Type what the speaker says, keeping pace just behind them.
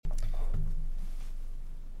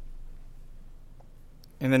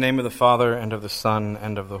In the name of the Father, and of the Son,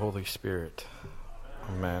 and of the Holy Spirit.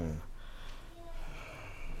 Amen.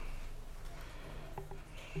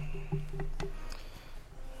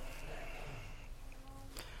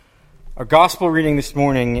 Our gospel reading this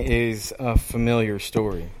morning is a familiar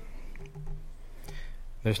story.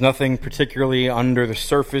 There's nothing particularly under the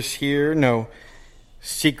surface here, no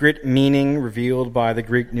secret meaning revealed by the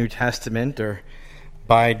Greek New Testament or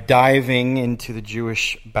by diving into the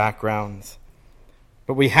Jewish backgrounds.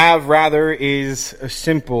 What we have, rather, is a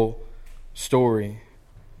simple story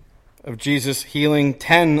of Jesus healing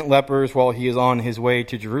 10 lepers while he is on his way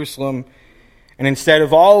to Jerusalem, and instead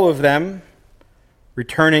of all of them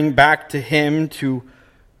returning back to him to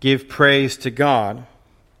give praise to God,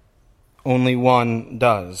 only one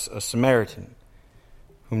does, a Samaritan,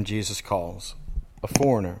 whom Jesus calls a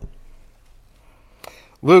foreigner.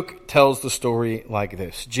 Luke tells the story like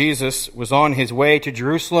this. Jesus was on his way to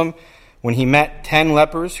Jerusalem when he met 10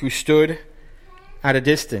 lepers who stood at a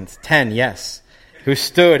distance. 10, yes. Who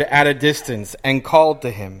stood at a distance and called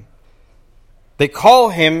to him. They call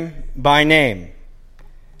him by name,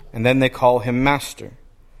 and then they call him Master.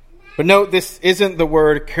 But note, this isn't the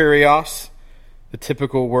word kurios, the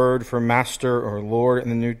typical word for master or Lord in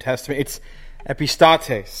the New Testament. It's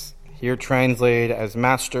epistates, here translated as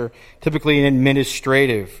master, typically an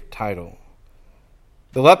administrative title.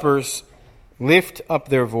 The lepers lift up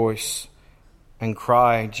their voice and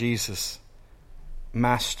cry, Jesus,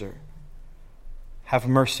 Master, have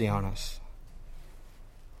mercy on us.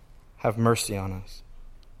 Have mercy on us.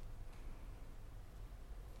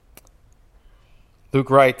 Luke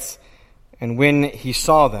writes, and when he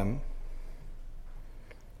saw them,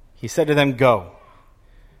 he said to them, go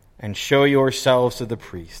and show yourselves to the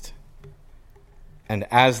priest. And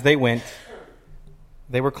as they went,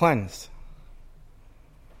 they were cleansed.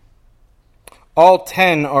 All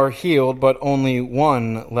 10 are healed, but only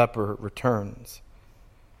one leper returns.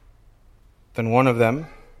 Then one of them,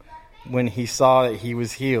 when he saw that he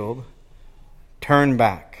was healed, turned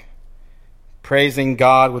back, praising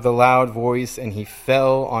God with a loud voice, and he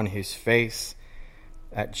fell on his face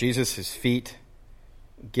at Jesus' feet,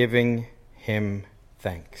 giving him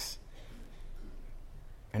thanks.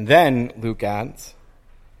 And then, Luke adds,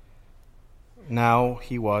 now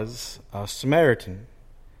he was a Samaritan.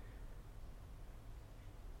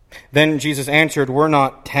 Then Jesus answered, were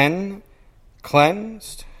not 10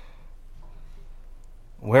 cleansed?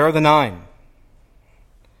 Where are the 9?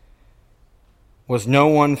 Was no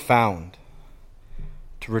one found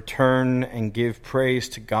to return and give praise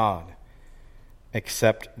to God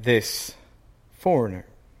except this foreigner?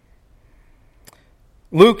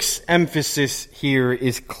 Luke's emphasis here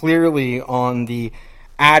is clearly on the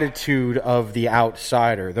attitude of the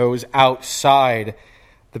outsider. Those outside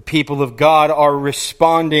the people of God are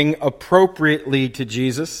responding appropriately to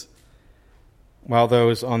Jesus, while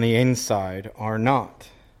those on the inside are not.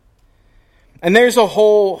 And there's a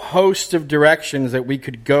whole host of directions that we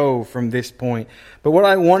could go from this point. But what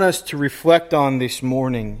I want us to reflect on this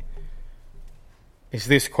morning is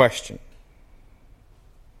this question.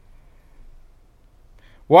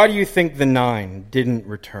 Why do you think the 9 didn't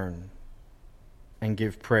return and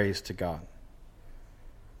give praise to God?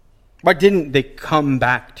 Why didn't they come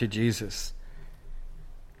back to Jesus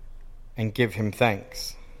and give him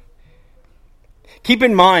thanks? Keep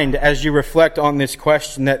in mind as you reflect on this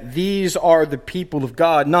question that these are the people of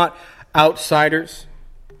God, not outsiders,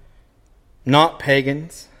 not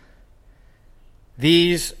pagans.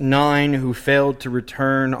 These 9 who failed to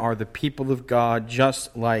return are the people of God,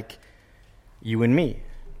 just like you and me.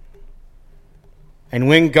 And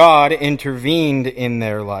when God intervened in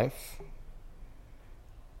their life,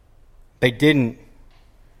 they didn't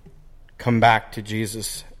come back to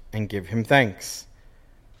Jesus and give him thanks.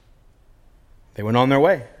 They went on their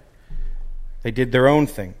way. They did their own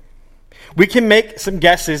thing. We can make some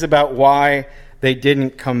guesses about why they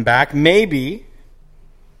didn't come back. Maybe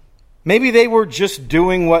they were just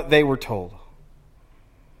doing what they were told.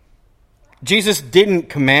 Jesus didn't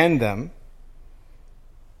command them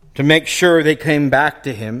to make sure they came back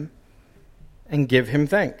to him and give him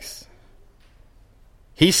thanks.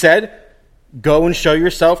 He said, go and show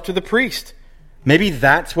yourself to the priest. Maybe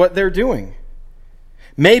that's what they're doing.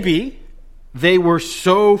 Maybe they were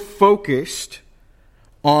so focused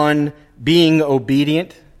on being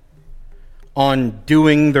obedient, on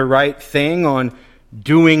doing the right thing, on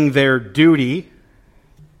doing their duty,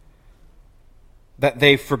 that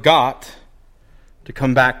they forgot to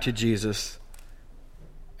come back to Jesus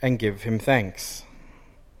and give him thanks.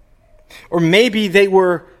 Or maybe they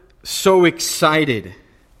were so excited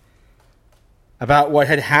about what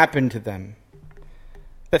had happened to them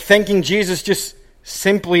that thanking Jesus just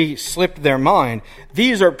simply slipped their mind.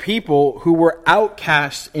 These are people who were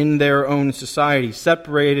outcasts in their own society,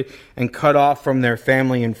 separated and cut off from their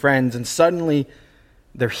family and friends, and suddenly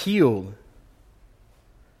they're healed.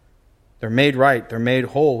 They're made right. They're made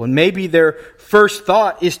whole. And maybe their first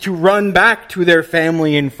thought is to run back to their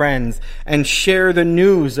family and friends and share the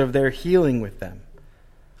news of their healing with them.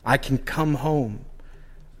 I can come home.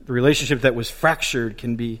 The relationship that was fractured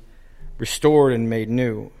can be restored and made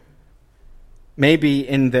new. Maybe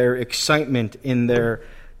in their excitement, in their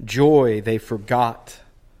joy, they forgot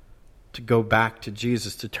to go back to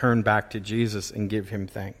Jesus, to turn back to Jesus and give him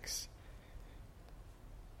thanks.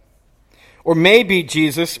 Or maybe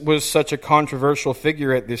Jesus was such a controversial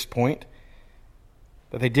figure at this point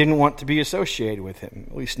that they didn't want to be associated with him,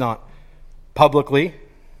 at least not publicly.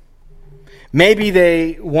 Maybe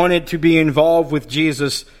they wanted to be involved with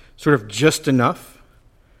Jesus sort of just enough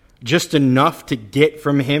to get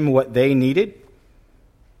from him what they needed.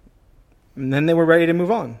 And then they were ready to move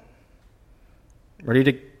on, ready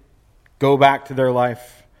to go back to their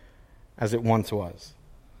life as it once was.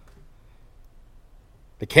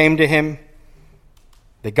 They came to him.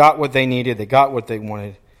 They got what they needed, they got what they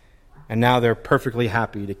wanted, and now they're perfectly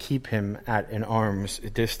happy to keep him at an arm's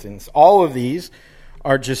distance. All of these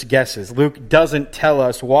are just guesses. Luke doesn't tell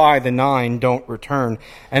us why the 9 don't return,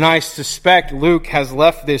 and I suspect Luke has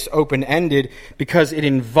left this open-ended because it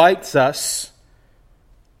invites us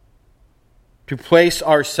to place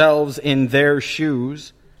ourselves in their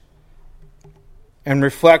shoes and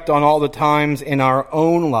reflect on all the times in our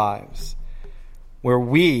own lives where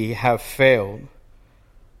we have failed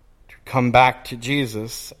come back to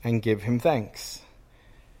Jesus and give him thanks.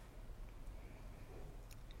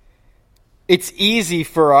 It's easy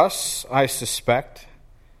for us, I suspect,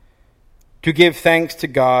 to give thanks to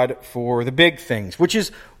God for the big things, which is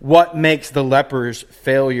what makes the leper's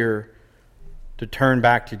failure to turn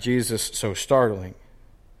back to Jesus so startling.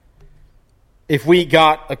 If we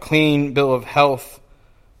got a clean bill of health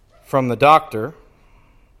from the doctor,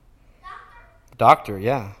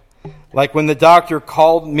 yeah. Like when the doctor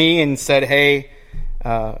called me and said, hey,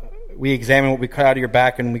 we examined what we cut out of your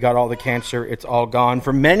back and we got all the cancer, it's all gone.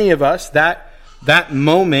 For many of us, that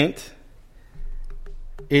moment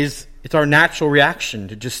it's our natural reaction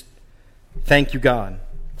to just thank you, God.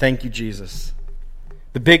 Thank you, Jesus.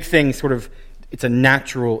 The big thing it's a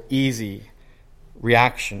natural, easy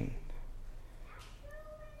reaction.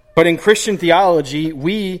 But in Christian theology,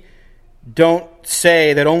 we don't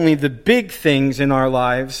say that only the big things in our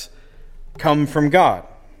lives come from God.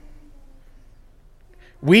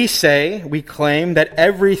 We claim that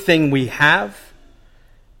everything we have,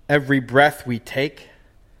 every breath we take,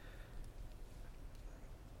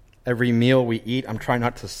 every meal we eat, I'm trying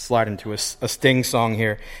not to slide into a Sting song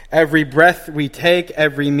here. Every breath we take,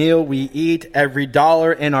 every meal we eat, every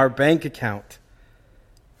dollar in our bank account,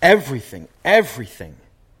 everything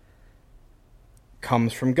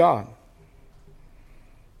comes from God.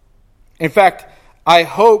 In fact, I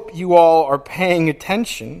hope you all are paying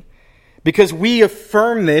attention because we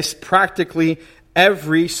affirm this practically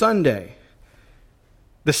every Sunday.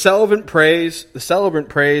 The celebrant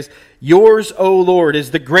prays, yours, O Lord,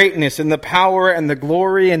 is the greatness and the power and the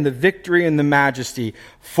glory and the victory and the majesty.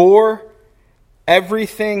 For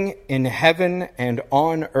everything in heaven and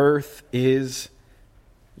on earth is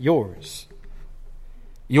yours.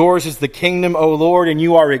 Yours is the kingdom, O Lord, and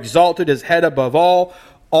you are exalted as head above all.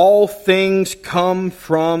 All things come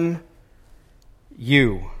from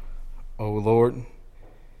you, O Lord,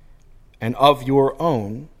 and of your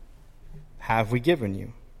own have we given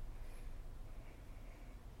you.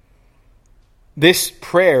 This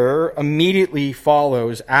prayer immediately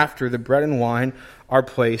follows after the bread and wine are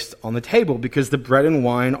placed on the table, because the bread and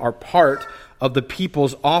wine are part of the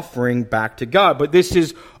people's offering back to God. But this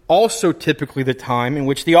is also typically the time in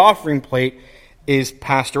which the offering plate is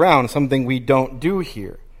passed around, something we don't do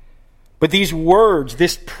here. But these words,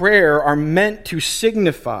 this prayer, are meant to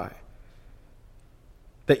signify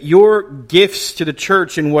that your gifts to the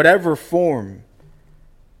church in whatever form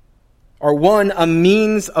are, one, a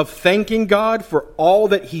means of thanking God for all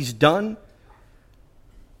that He's done,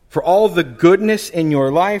 for all the goodness in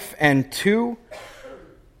your life, and two,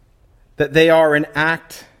 that they are an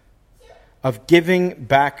act of giving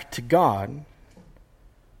back to God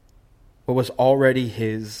what was already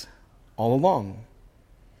His all along.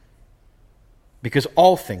 Because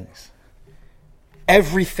all things,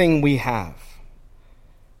 everything we have,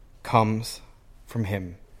 comes from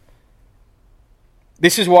Him.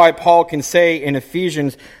 This is why Paul can say in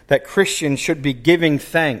Ephesians that Christians should be giving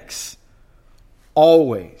thanks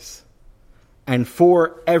always and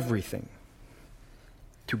for everything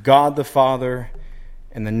to God the Father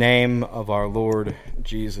in the name of our Lord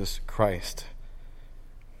Jesus Christ.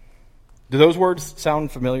 Do those words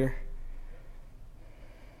sound familiar?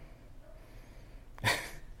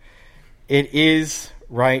 It is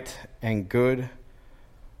right and good,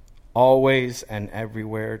 always and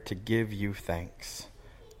everywhere, to give you thanks,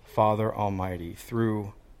 Father Almighty,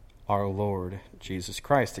 through our Lord Jesus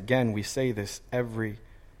Christ. Again, we say this every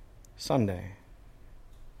Sunday.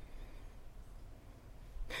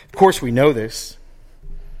 Of course, we know this.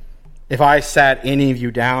 If I sat any of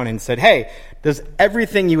you down and said, hey, does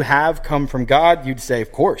everything you have come from God? You'd say,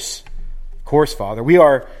 of course, Father.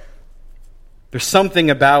 There's something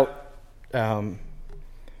about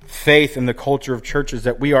faith in the culture of churches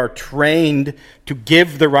that we are trained to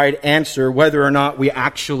give the right answer whether or not we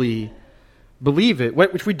actually believe it,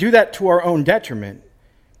 which we do that to our own detriment.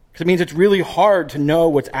 Because it means it's really hard to know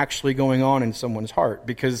what's actually going on in someone's heart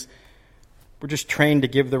because we're just trained to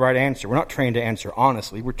give the right answer. We're not trained to answer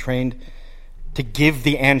honestly. We're trained to give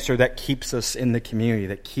the answer that keeps us in the community,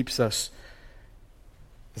 that keeps us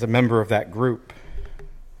as a member of that group.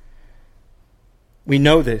 We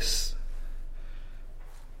know this,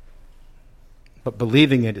 but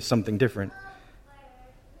believing it is something different.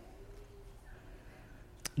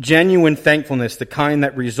 Genuine thankfulness, the kind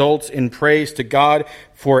that results in praise to God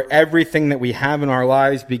for everything that we have in our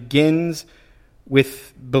lives, begins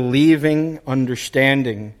with believing,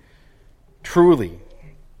 understanding truly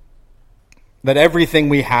that everything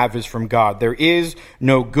we have is from God. There is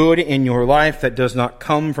no good in your life that does not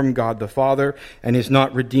come from God the Father and is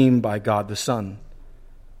not redeemed by God the Son.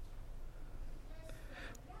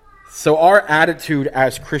 So our attitude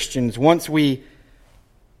as Christians, once we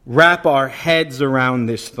wrap our heads around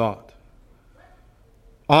this thought,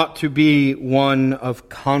 ought to be one of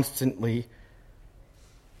constantly,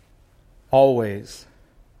 always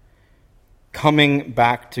coming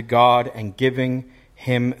back to God and giving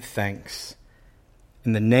Him thanks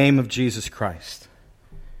in the name of Jesus Christ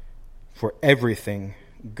for everything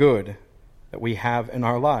good that we have in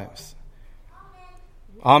our lives.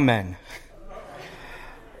 Amen.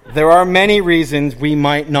 There are many reasons we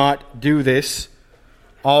might not do this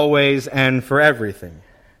always and for everything.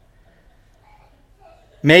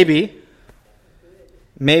 Maybe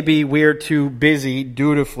we're too busy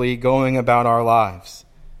dutifully going about our lives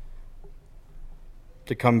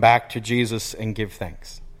to come back to Jesus and give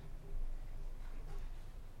thanks.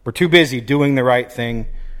 We're too busy doing the right thing,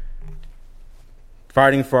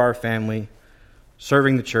 fighting for our family,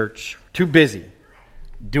 serving the church. Too busy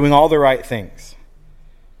doing all the right things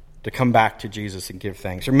to come back to Jesus and give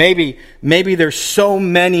thanks. Or maybe there's so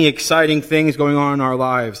many exciting things going on in our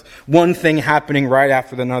lives, one thing happening right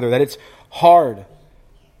after another, that it's hard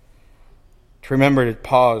to remember to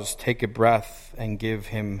pause, take a breath, and give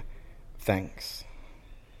Him thanks.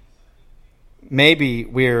 Maybe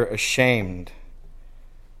we're ashamed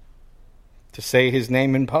to say His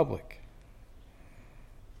name in public.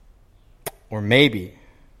 Or maybe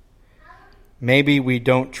we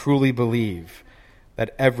don't truly believe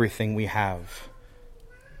that everything we have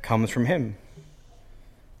comes from Him.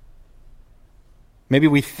 Maybe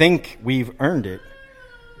we think we've earned it.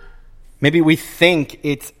 Maybe we think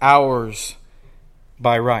it's ours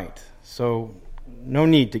by right. So no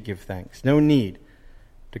need to give thanks. No need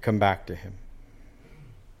to come back to Him.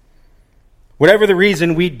 Whatever the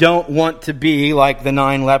reason, we don't want to be like the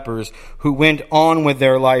 9 lepers who went on with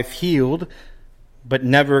their life healed, but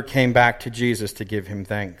never came back to Jesus to give Him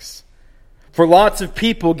thanks. For lots of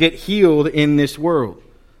people get healed in this world.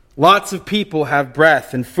 Lots of people have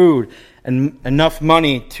breath and food and enough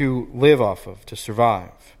money to live off of, to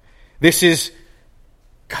survive. This is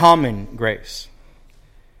common grace.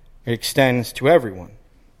 It extends to everyone.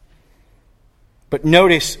 But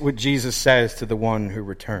notice what Jesus says to the one who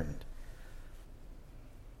returned.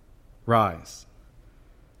 Rise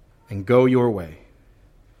and go your way.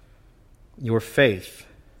 Your faith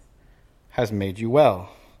has made you well.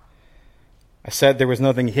 I said there was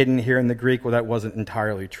nothing hidden here in the Greek. Well, that wasn't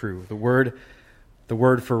entirely true. The word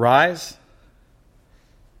for rise,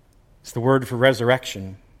 it's the word for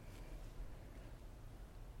resurrection.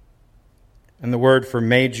 And the word for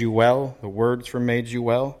made you well, the words for made you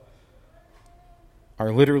well,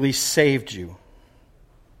 are literally saved you.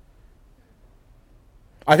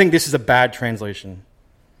 I think this is a bad translation.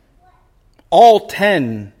 All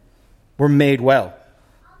 10 were made well.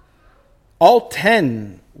 All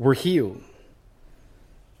 10 were healed.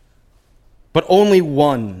 But only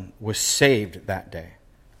one was saved that day.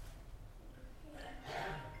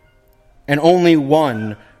 And only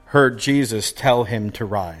one heard Jesus tell him to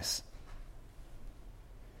rise.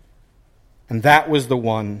 And that was the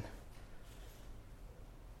one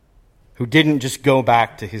who didn't just go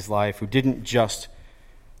back to his life, who didn't just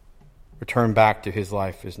return back to his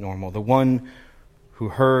life as normal. The one who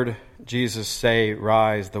heard Jesus say,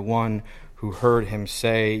 "Rise," the one who heard him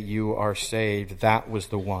say, "You are saved," that was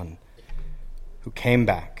the one who came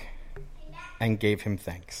back and gave him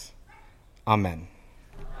thanks. Amen.